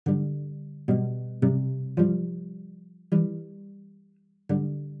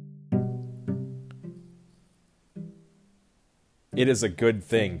It is a good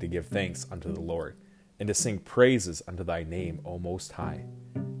thing to give thanks unto the Lord, and to sing praises unto thy name, O Most High,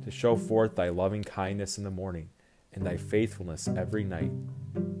 to show forth thy loving kindness in the morning, and thy faithfulness every night,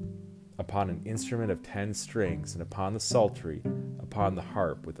 upon an instrument of 10 strings, and upon the psaltery, upon the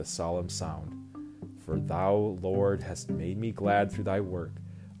harp with a solemn sound. For thou, Lord, hast made me glad through thy work.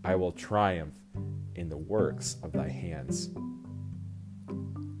 I will triumph in the works of thy hands.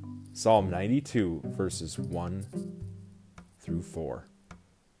 Psalm 92, verses 1 through 4.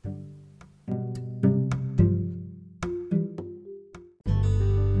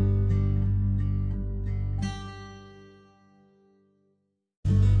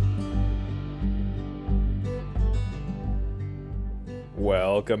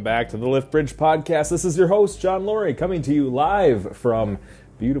 Welcome back to the Lift Bridge Podcast. This is your host, John Laurie, coming to you live from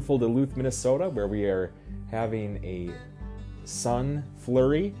beautiful Duluth, Minnesota, where we are having a sun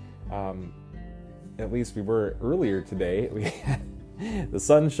flurry. At least we were earlier today. We had the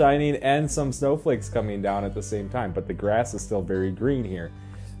sun shining and some snowflakes coming down at the same time, but the grass is still very green here.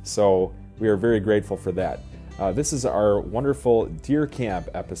 So we are very grateful for that. This is our wonderful deer camp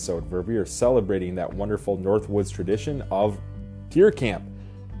episode where we are celebrating that wonderful Northwoods tradition of deer camp.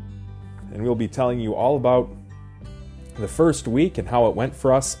 And we'll be telling you all about the first week and how it went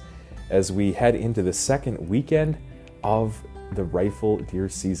for us as we head into the second weekend of the rifle deer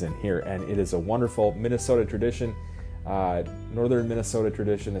season here. And it is a wonderful Minnesota tradition, northern Minnesota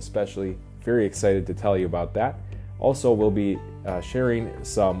tradition especially. Very excited to tell you about that. Also, we'll be sharing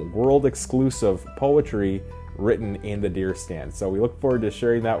some world exclusive poetry written in the deer stand. So we look forward to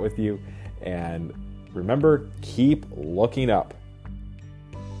sharing that with you. And remember, keep looking up.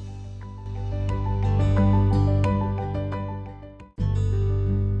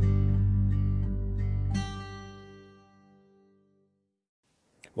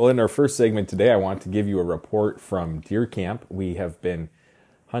 Well, in our first segment today, I want to give you a report from deer camp. We have been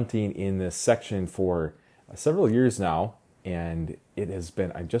hunting in this section for several years now, and it has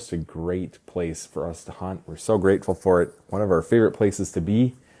been just a great place for us to hunt. We're so grateful for it. One of our favorite places to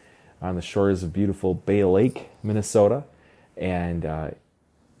be on the shores of beautiful Bay Lake, Minnesota. And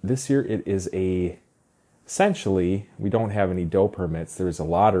this year it is essentially, we don't have any doe permits. There's a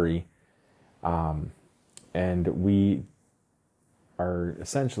lottery, and we are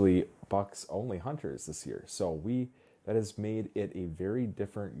essentially bucks only hunters this year. So that has made it a very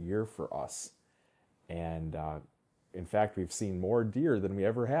different year for us. And in fact, we've seen more deer than we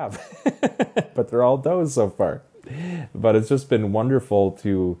ever have, but they're all does so far. But it's just been wonderful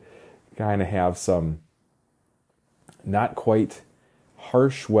to kind of have some not quite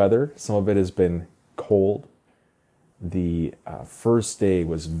harsh weather. Some of it has been cold. The first day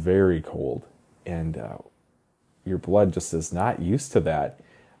was very cold, and your blood just is not used to that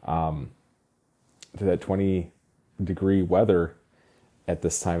 20-degree weather at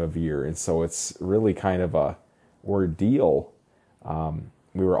this time of year. And so it's really kind of a ordeal.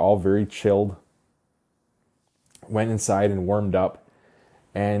 We were all very chilled, went inside and warmed up.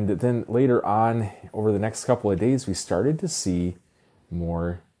 And then later on, over the next couple of days, we started to see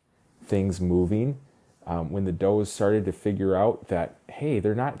more things moving. When the does started to figure out that, hey,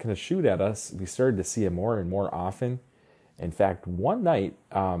 they're not going to shoot at us, we started to see it more and more often. In fact, one night,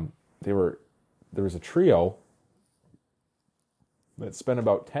 there was a trio that spent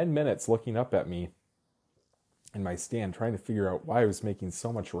about 10 minutes looking up at me in my stand, trying to figure out why I was making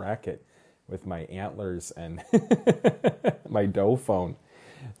so much racket with my antlers and my doe phone.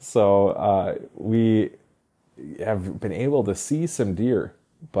 So we have been able to see some deer,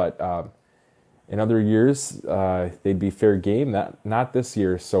 but in other years, they'd be fair game. Not this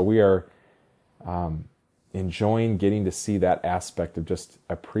year. So we are enjoying getting to see that aspect of just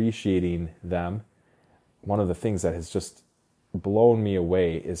appreciating them. One of the things that has just blown me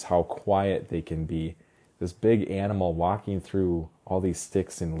away is how quiet they can be. This big animal walking through all these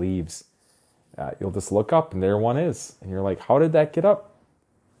sticks and leaves. You'll just look up and there one is. And you're like, how did that get up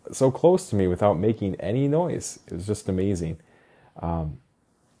so close to me without making any noise? It was just amazing.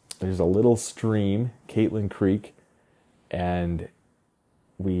 There's a little stream, Caitlin Creek, and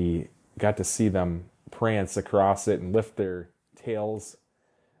we got to see them prance across it and lift their tails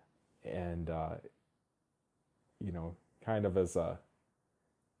and, kind of as a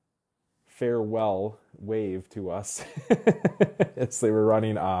farewell wave to us as they were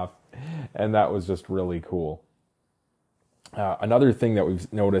running off. And that was just really cool. Another thing that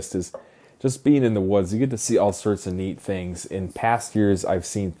we've noticed is just being in the woods, you get to see all sorts of neat things. In past years, I've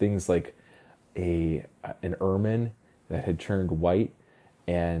seen things like an ermine that had turned white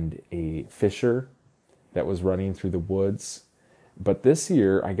and a fisher that was running through the woods. But this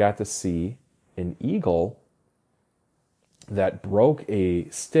year, I got to see an eagle that broke a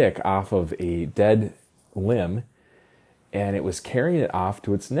stick off of a dead limb, and it was carrying it off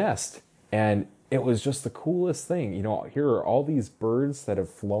to its nest. And it was just the coolest thing. Here are all these birds that have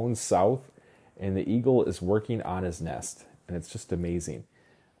flown south, and the eagle is working on his nest. And it's just amazing.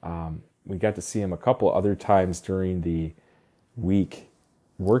 We got to see him a couple other times during the week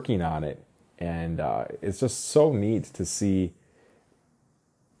working on it. And it's just so neat to see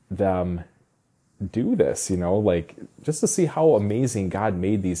them do this, like just to see how amazing God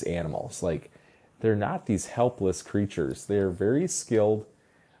made these animals. Like, they're not these helpless creatures. They're very skilled.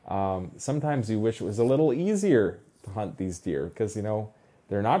 Sometimes you wish it was a little easier to hunt these deer because,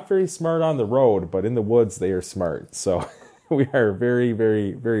 they're not very smart on the road, but in the woods they are smart. So we are very,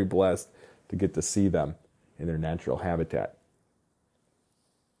 very, very blessed to get to see them in their natural habitat.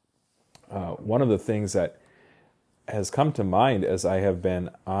 One of the things that has come to mind as I have been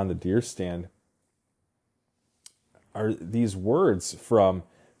on the deer stand are these words from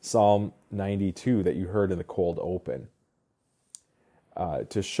Psalm 92 that you heard in the cold open.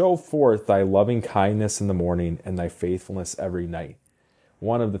 To show forth thy loving kindness in the morning and thy faithfulness every night.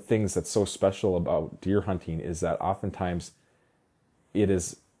 One of the things that's so special about deer hunting is that oftentimes it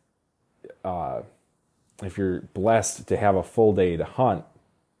is, if you're blessed to have a full day to hunt,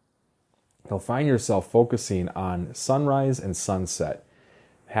 you'll find yourself focusing on sunrise and sunset,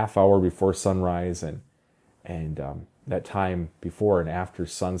 half hour before sunrise and that time before and after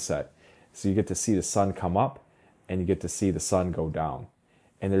sunset. So you get to see the sun come up and you get to see the sun go down.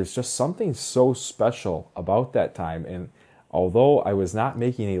 And there's just something so special about that time. And although I was not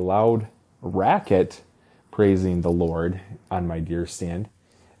making a loud racket praising the Lord on my deer stand,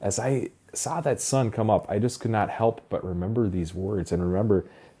 as I saw that sun come up, I just could not help but remember these words and remember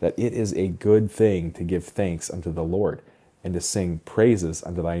that it is a good thing to give thanks unto the Lord and to sing praises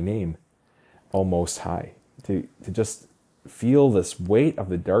unto thy name, O Most High. To just feel this weight of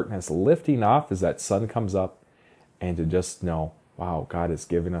the darkness lifting off as that sun comes up, and to just know, wow, God has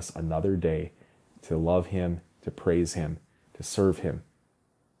given us another day to love him, to praise him, to serve him.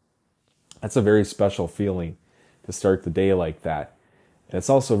 That's a very special feeling to start the day like that. And it's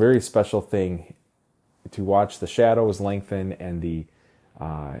also a very special thing to watch the shadows lengthen and the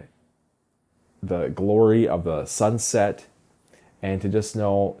glory of the sunset, and to just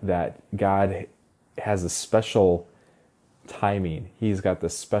know that God has a special timing. He's got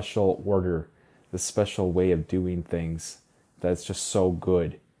this special order, this special way of doing things that's just so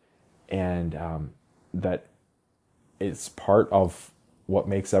good, and that it's part of what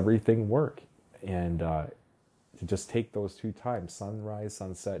makes everything work. And to just take those two times, sunrise,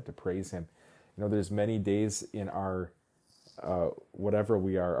 sunset, to praise him. There's many days in our whatever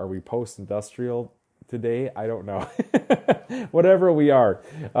we are we post-industrial today? I don't know. Whatever we are,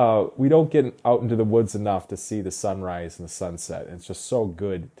 we don't get out into the woods enough to see the sunrise and the sunset. And it's just so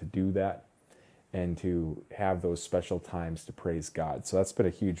good to do that and to have those special times to praise God. So that's been a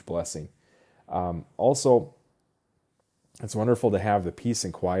huge blessing. Also, it's wonderful to have the peace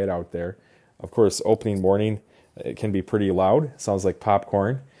and quiet out there. Of course, opening morning, it can be pretty loud. Sounds like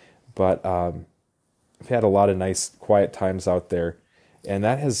popcorn. But I've had a lot of nice quiet times out there. And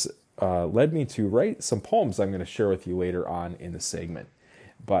that has led me to write some poems I'm going to share with you later on in the segment.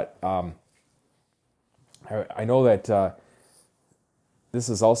 But I know that this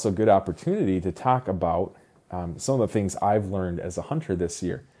is also a good opportunity to talk about some of the things I've learned as a hunter this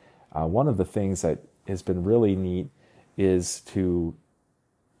year. One of the things that has been really neat is to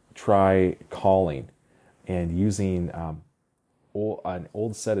try calling and using an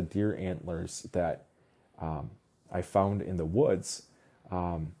old set of deer antlers that I found in the woods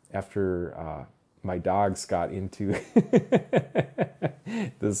after my dogs got into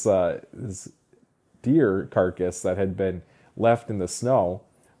this deer carcass that had been left in the snow.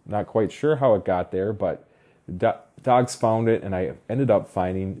 I'm not quite sure how it got there, but the dogs found it, and I ended up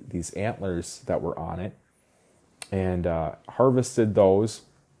finding these antlers that were on it, and harvested those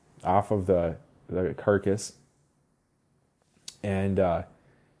off of the carcass, and I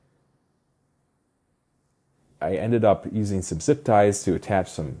ended up using some zip ties to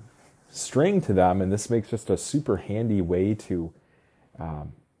attach some string to them, and this makes just a super handy way to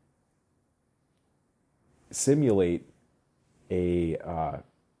simulate a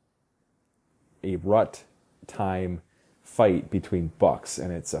rut time fight between bucks,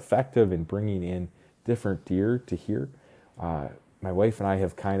 and it's effective in bringing in different deer to hear. My wife and I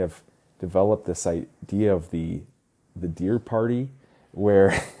have kind of developed this idea of the deer party,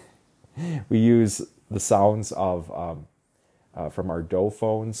 where we use the sounds of from our doe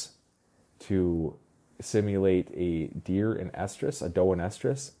phones to simulate a deer and estrus, a doe and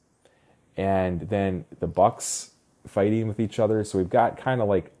estrus, and then the bucks fighting with each other. So we've got kind of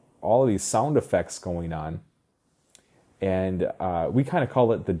like all of these sound effects going on. And we kind of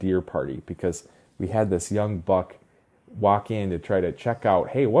call it the deer party because we had this young buck walk in to try to check out,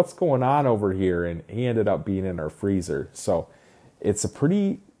 hey, what's going on over here? And he ended up being in our freezer. So it's a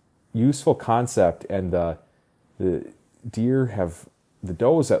pretty useful concept. And the deer have, the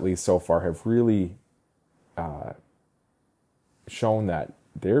does at least so far, have really shown that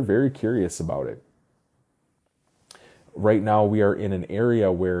they're very curious about it. Right now we are in an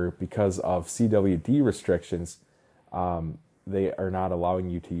area where, because of CWD restrictions, they are not allowing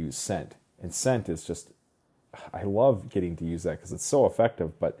you to use scent. And scent is just, I love getting to use that because it's so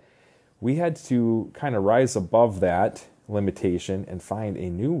effective. But we had to kind of rise above that limitation and find a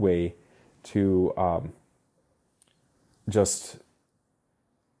new way to just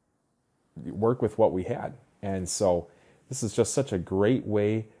work with what we had. And so this is just such a great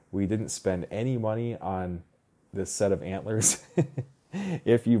way. We didn't spend any money on this set of antlers.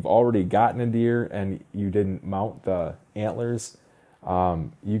 If you've already gotten a deer and you didn't mount the antlers,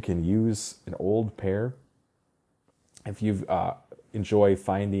 you can use an old pair. If you enjoy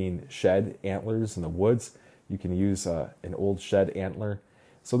finding shed antlers in the woods, you can use an old shed antler.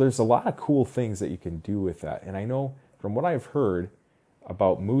 So there's a lot of cool things that you can do with that. And I know from what I've heard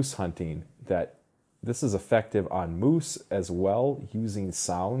about moose hunting that this is effective on moose as well, using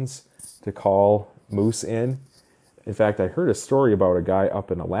sounds to call moose in. In fact, I heard a story about a guy up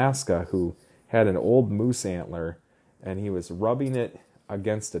in Alaska who had an old moose antler and he was rubbing it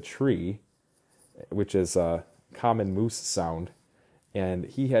against a tree, which is a common moose sound. And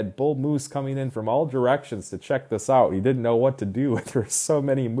he had bull moose coming in from all directions to check this out. He didn't know what to do. There were so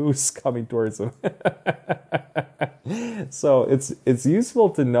many moose coming towards him. So it's useful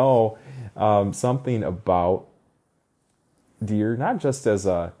to know something about deer, not just as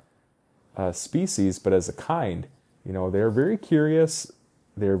a species, but as a kind. You know, they're very curious.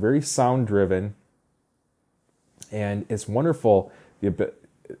 They're very sound driven. And it's wonderful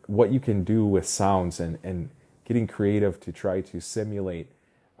what you can do with sounds and getting creative to try to simulate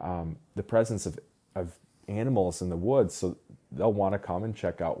the presence of animals in the woods, so they'll want to come and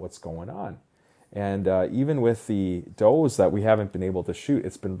check out what's going on. And even with the does that we haven't been able to shoot,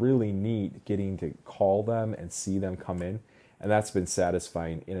 it's been really neat getting to call them and see them come in, and that's been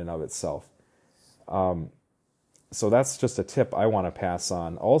satisfying in and of itself. So that's just a tip I want to pass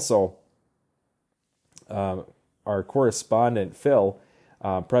on. Also, our correspondent, Phil,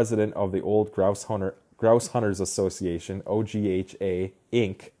 president of the Old Grouse Hunters Association, OGHA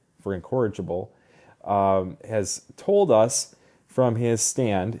Inc. for incorrigible, has told us from his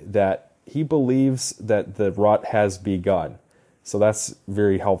stand that he believes that the rut has begun. So that's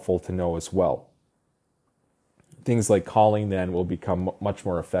very helpful to know as well. Things like calling then will become much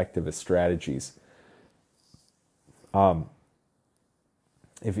more effective as strategies.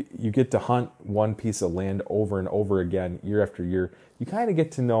 If you get to hunt one piece of land over and over again, year after year, you kind of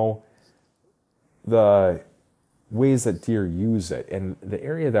get to know the ways that deer use it. And the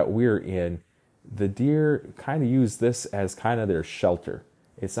area that we're in, the deer kind of use this as kind of their shelter.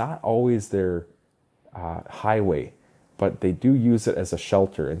 It's not always their highway, but they do use it as a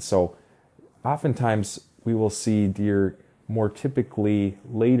shelter. And so oftentimes we will see deer more typically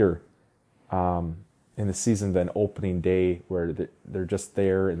later in the season than opening day, where they're just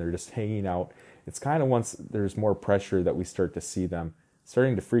there and they're just hanging out. It's kind of once there's more pressure that we start to see them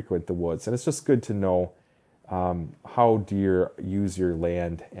starting to frequent the woods. And it's just good to know how deer use your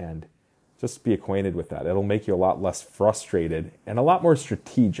land and just be acquainted with that. It'll make you a lot less frustrated and a lot more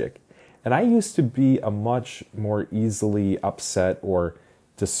strategic. And I used to be a much more easily upset or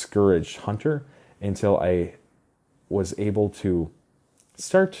discouraged hunter until I was able to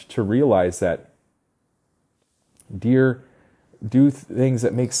start to realize that deer do things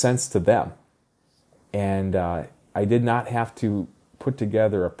that make sense to them. And I did not have to put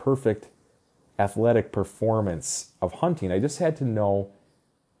together a perfect athletic performance of hunting. I just had to know,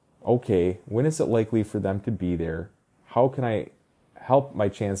 okay, when is it likely for them to be there? How can I help my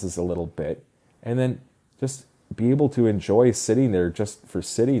chances a little bit? And then just be able to enjoy sitting there just for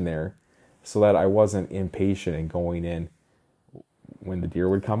sitting there, so that I wasn't impatient and going in when the deer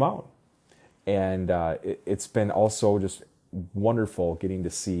would come out. And it's been also just wonderful getting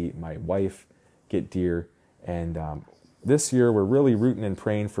to see my wife get deer. And this year we're really rooting and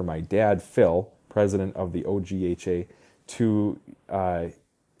praying for my dad, Phil, president of the OGHA, to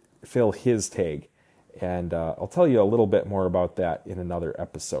fill his tag. And I'll tell you a little bit more about that in another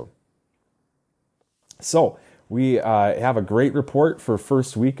episode. So we have a great report for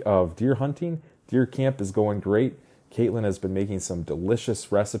first week of deer hunting. Deer camp is going great. Caitlin has been making some delicious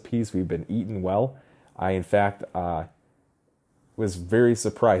recipes. We've been eating well. I, in fact, was very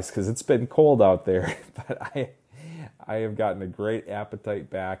surprised because it's been cold out there, but I have gotten a great appetite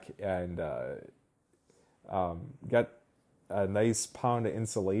back and got a nice pound of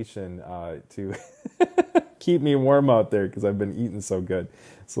insulation to keep me warm out there because I've been eating so good.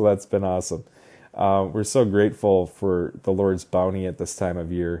 So that's been awesome. We're so grateful for the Lord's bounty at this time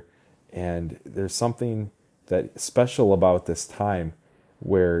of year. And there's something that special about this time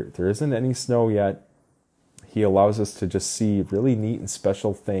where there isn't any snow yet. He allows us to just see really neat and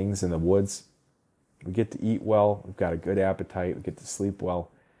special things in the woods. We get to eat well. We've got a good appetite. We get to sleep well.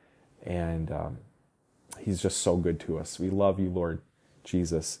 And he's just so good to us. We love you, Lord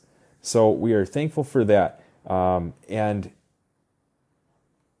Jesus. So we are thankful for that. And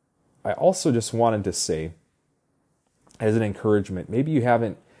I also just wanted to say, as an encouragement, maybe you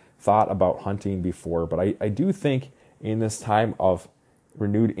haven't thought about hunting before, but I do think in this time of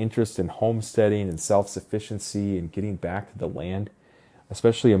renewed interest in homesteading and self-sufficiency and getting back to the land,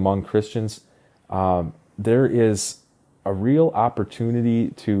 especially among Christians, there is a real opportunity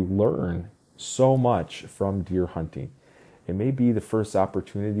to learn so much from deer hunting. It may be the first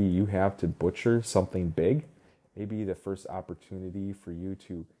opportunity you have to butcher something big. Maybe the first opportunity for you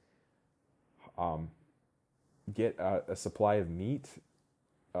to get a supply of meat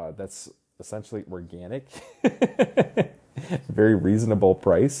that's essentially organic, very reasonable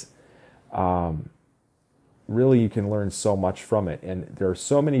price. Really, you can learn so much from it. And there are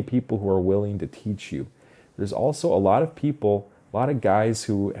so many people who are willing to teach you. There's also a lot of people, a lot of guys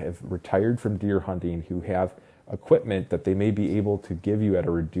who have retired from deer hunting who have equipment that they may be able to give you at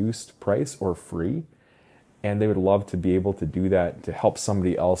a reduced price or free. And they would love to be able to do that to help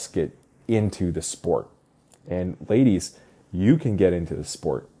somebody else get into the sport. And ladies, you can get into the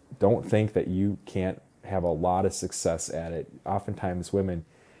sport. Don't think that you can't have a lot of success at it. Oftentimes women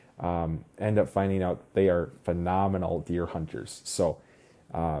end up finding out they are phenomenal deer hunters. So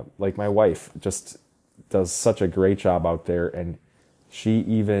like my wife just does such a great job out there, and she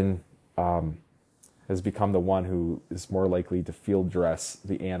even has become the one who is more likely to field dress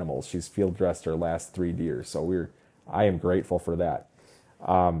the animals. She's field dressed her last 3 deer. So I am grateful for that.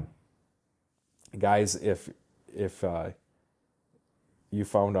 Guys, if you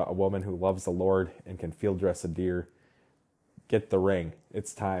found a woman who loves the Lord and can field dress a deer, get the ring.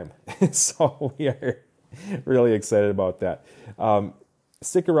 It's time. So we are really excited about that.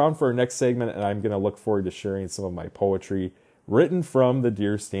 Stick around for our next segment, and I'm going to look forward to sharing some of my poetry written from the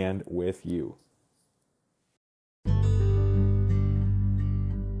deer stand with you.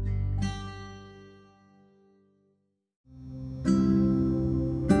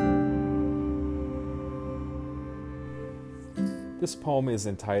 This poem is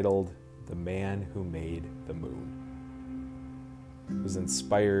entitled The Man Who Made the Moon. It was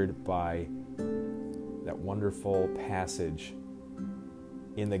inspired by that wonderful passage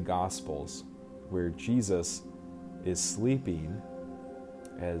in the Gospels where Jesus is sleeping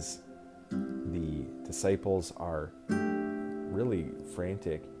as the disciples are really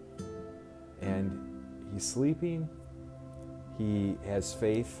frantic. And he's sleeping. He has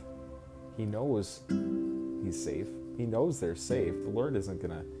faith. He knows he's safe. He knows they're safe. The Lord isn't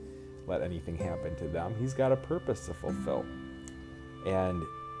going to let anything happen to them. He's got a purpose to fulfill. And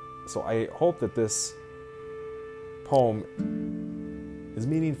so I hope that this poem is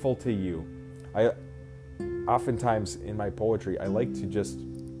meaningful to you. I oftentimes in my poetry, I like to just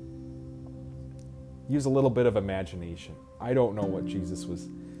use a little bit of imagination. I don't know what Jesus was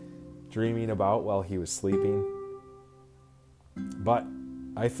dreaming about while he was sleeping, but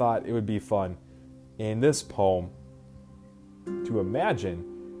I thought it would be fun in this poem to imagine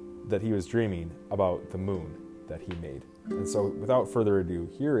that he was dreaming about the moon that he made. And so without further ado,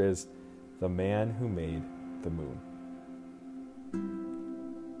 here is The Man Who Made the Moon.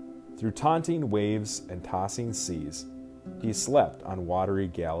 Through taunting waves and tossing seas, he slept on watery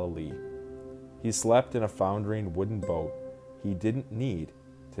Galilee. He slept in a foundering wooden boat he didn't need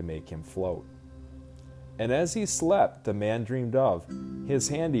to make him float. And as he slept, the man dreamed of his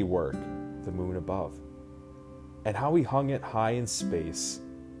handiwork, the moon above, and how he hung it high in space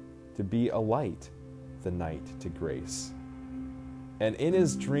to be a light, the night to grace. And in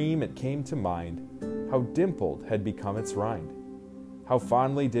his dream it came to mind how dimpled had become its rind. How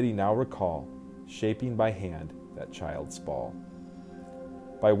fondly did he now recall, shaping by hand that child's ball.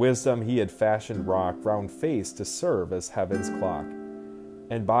 By wisdom he had fashioned rock round face to serve as heaven's clock,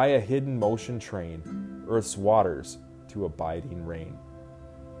 and by a hidden motion train earth's waters to abiding rain.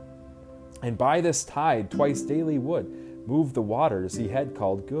 And by this tide twice daily would move the waters he had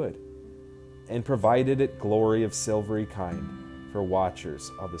called good, and provided it glory of silvery kind for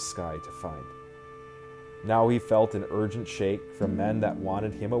watchers of the sky to find. Now he felt an urgent shake from men that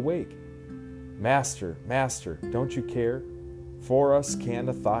wanted him awake. Master, Master, don't you care? For us can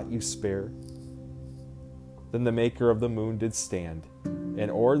a thought you spare? Then the maker of the moon did stand,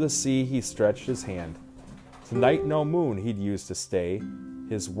 and o'er the sea he stretched his hand. Tonight no moon he'd use to stay,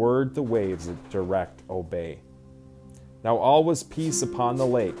 his word the waves direct obey. Now all was peace upon the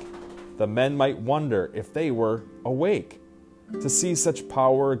lake. The men might wonder if they were awake to see such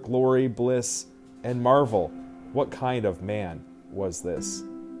power, glory, bliss, and marvel. What kind of man was this?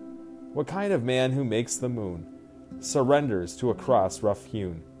 What kind of man who makes the moon, surrenders to a cross rough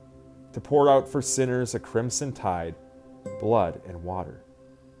hewn, to pour out for sinners a crimson tide, blood and water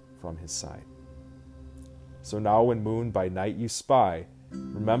from his side? So now when moon by night you spy,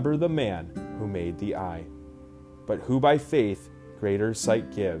 remember the man who made the eye, but who by faith greater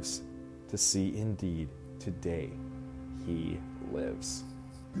sight gives, to see indeed today he lives.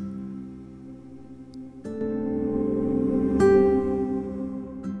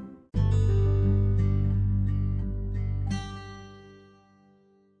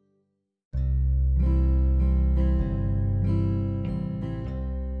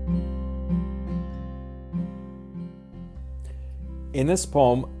 In this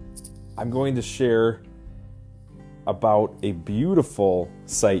poem, I'm going to share about a beautiful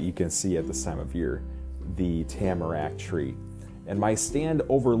sight you can see at this time of year, the tamarack tree. And my stand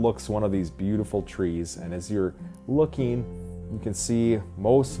overlooks one of these beautiful trees, and as you're looking, you can see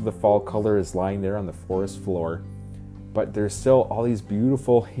most of the fall color is lying there on the forest floor, but there's still all these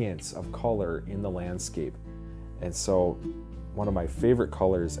beautiful hints of color in the landscape. And so one of my favorite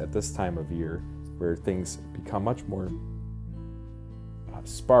colors at this time of year, where things become much more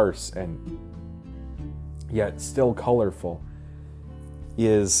sparse and yet still colorful,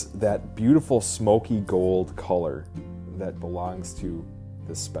 is that beautiful smoky gold color that belongs to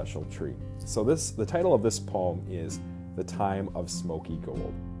this special tree. So the title of this poem is The Time of Smoky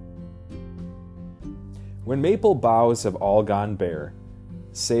Gold. When maple boughs have all gone bare,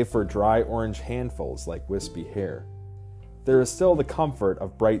 save for dry orange handfuls like wispy hair, there is still the comfort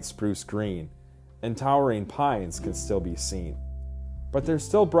of bright spruce green, and towering pines can still be seen. But there's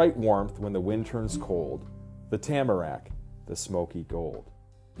still bright warmth when the wind turns cold, the tamarack, the smoky gold.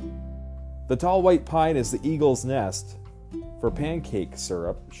 The tall white pine is the eagle's nest, for pancake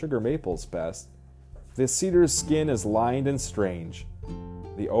syrup, sugar maple's best. The cedar's skin is lined and strange,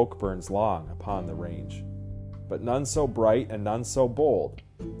 the oak burns long upon the range. But none so bright and none so bold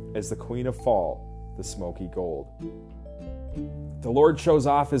as the queen of fall, the smoky gold. The Lord shows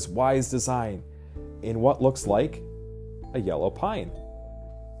off his wise design in what looks like a yellow pine,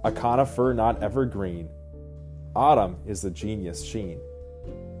 a conifer not evergreen. Autumn is the genius sheen.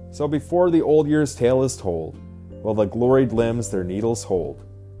 So before the old year's tale is told, while the gloried limbs their needles hold,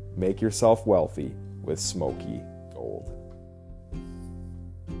 make yourself wealthy with smoky gold.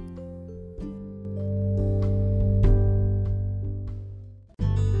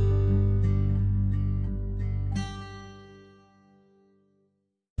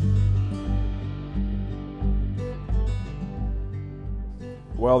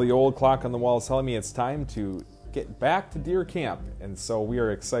 Well, the old clock on the wall is telling me it's time to get back to deer camp, and so we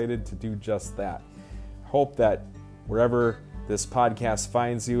are excited to do just that. Hope that wherever this podcast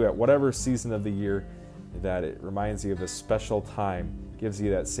finds you, at whatever season of the year, that it reminds you of a special time, gives you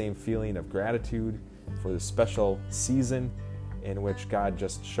that same feeling of gratitude for the special season in which God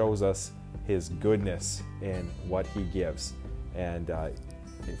just shows us his goodness in what he gives. And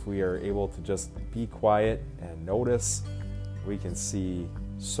if we are able to just be quiet and notice, we can see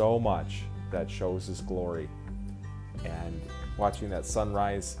so much that shows his glory. And watching that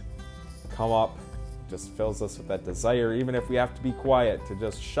sunrise come up just fills us with that desire, even if we have to be quiet, to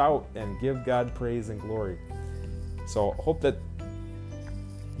just shout and give God praise and glory. So I hope that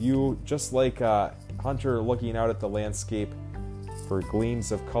you, just like a hunter looking out at the landscape for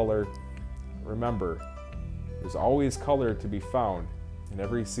gleams of color, remember there's always color to be found in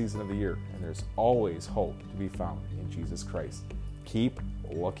every season of the year, and there's always hope to be found in Jesus Christ. Keep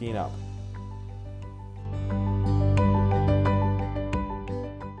looking up.